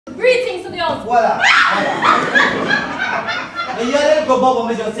Greetings to the house. Voilà. Et il y a des gobos,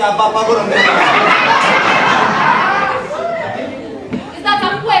 mais je sais à Papa. Is that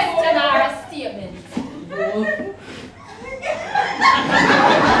a question or a statement?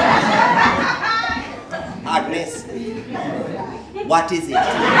 Agnes, what is it?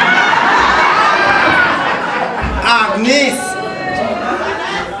 Agnes,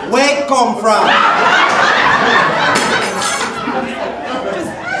 where it come from?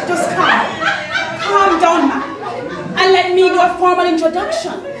 Just calm down, man, and let me do a formal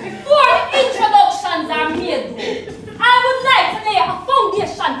introduction. Before the introductions are made, I would like to lay a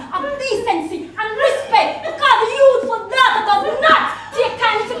foundation of decency and respect because the youthful daughter does not take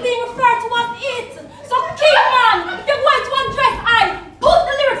kindly to being referred to as it. So keep on, if you're going to address I, put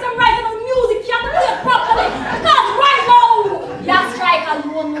the lyrics and write the music, you have to play it properly because right now, you strike a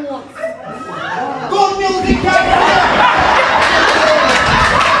low note. Good music,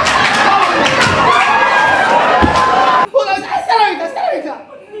 hold on, Stellarita.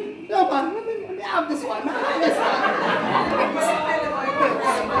 No, man, let me have this one.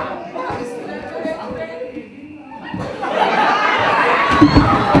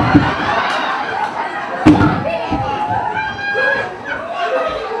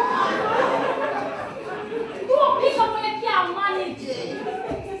 Don't pick up when you can't manage.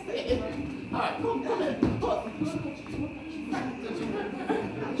 Alright, come here.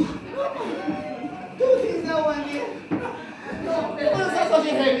 Do things now, one here. No, what is that such a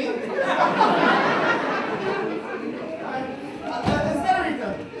heavy? Stellarita.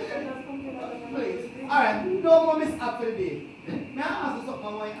 Please. Alright, no more mishap for the day. Now I ask you something I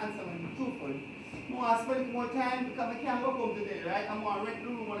want you to answer me truthfully. I want to spend more time because I can't go home today, right? I'm going to rent the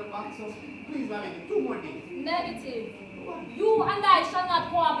room on the back, so please, man, make it 2 more days. Negative. You and I shall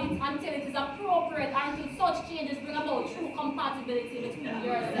not cohabit until it is appropriate and until such changes bring about true compatibility between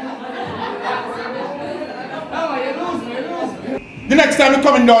yourselves. Oh, you lose me. The next time you're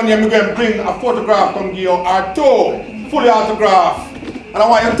coming down here, I'm going to bring a photograph from you or 2 fully autographed. And I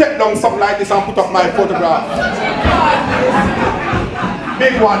want you to take down something like this and put up my photograph.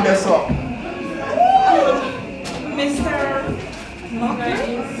 Big one, that's up. Mr.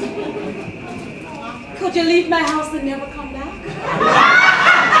 Mockery, could you leave my house and never come back?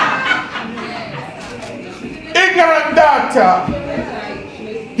 Ignorant daughter.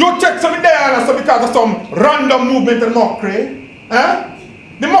 You check some there so because of some random movement in mockery. Eh?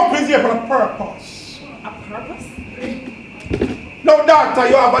 The mockery is here for a purpose. A purpose? Now, daughter,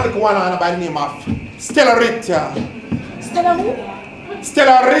 you have a little one on by the name of Stellarita. Stella who?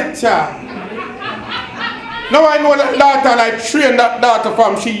 Stellarita. Now I know that daughter and I train that daughter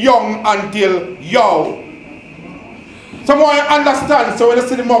from she young until young. So more you understand, so when you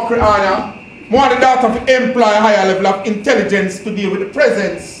see the mockery on you, more the daughter to employ a higher level of intelligence to deal with the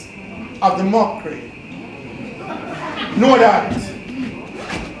presence of the mockery. Know that.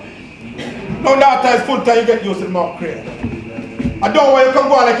 Now daughter is full time you get used to the mockery. I don't want you to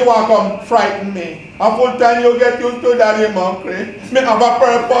go on like you want to come frighten me. A full time you get used to that mockery. Me have a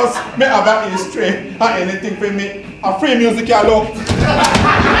purpose, me have a history, and anything for me. A free music you look.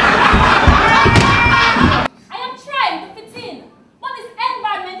 I am trying to fit in, but this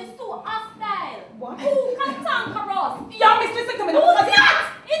environment is too hostile. What? Who can conquer us? Y'all miss listen to me. Who's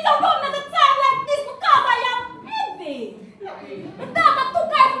that? It's a room at a time like this because I am heavy. The daughter took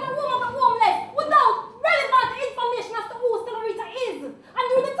care from the room of the homeless without relevant information as to who Stellarita is. And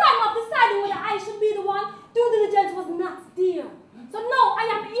during the time of deciding whether I should be the one, due diligence was not there. So now I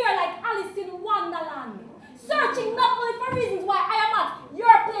am here like Alice in Wonderland, searching not only for reasons why I am at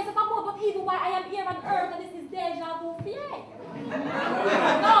your place of abode, but even why I am here on earth, and this is deja vu fear.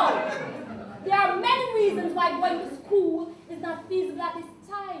 No, there are many reasons why going to school is not feasible at this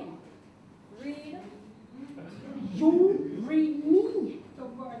time. Read. You read me.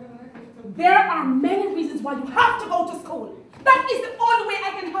 There are many reasons why you have to go to school. That is the only way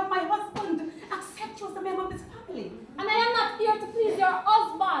I can have my husband accept you as a member of this family. And I am not here to please your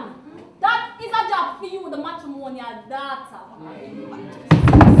husband. That is a job for you, the matrimonial daughter.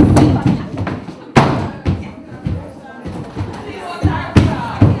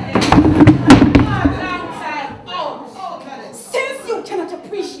 Since you cannot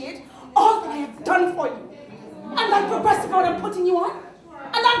appreciate all that I have done for you, and that progressive road I'm putting you on,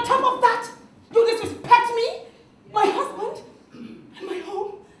 and on top of that, you disrespect me, my husband, and my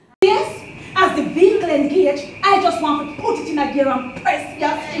home. Yes, as the vehicle engaged, I just want to put it in a gear and press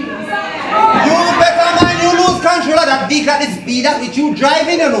your skills. You better man, you lose control of that vehicle at the speed at which you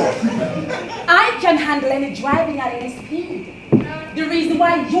driving, you know. I can handle any driving at any speed. The reason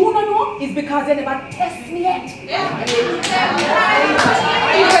why you don't know is because they never test me yet.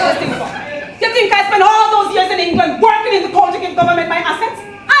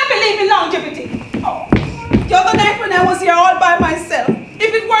 I was here all by myself.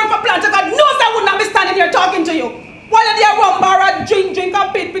 If it weren't for Planter, God knows I would not be standing here talking to you. While you're there, rum bar and drink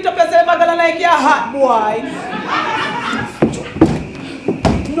and pit up yourself, I'm gonna like your hot boy.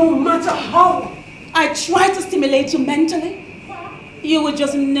 No matter how I try to stimulate you mentally, you would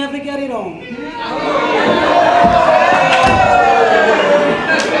just never get it on.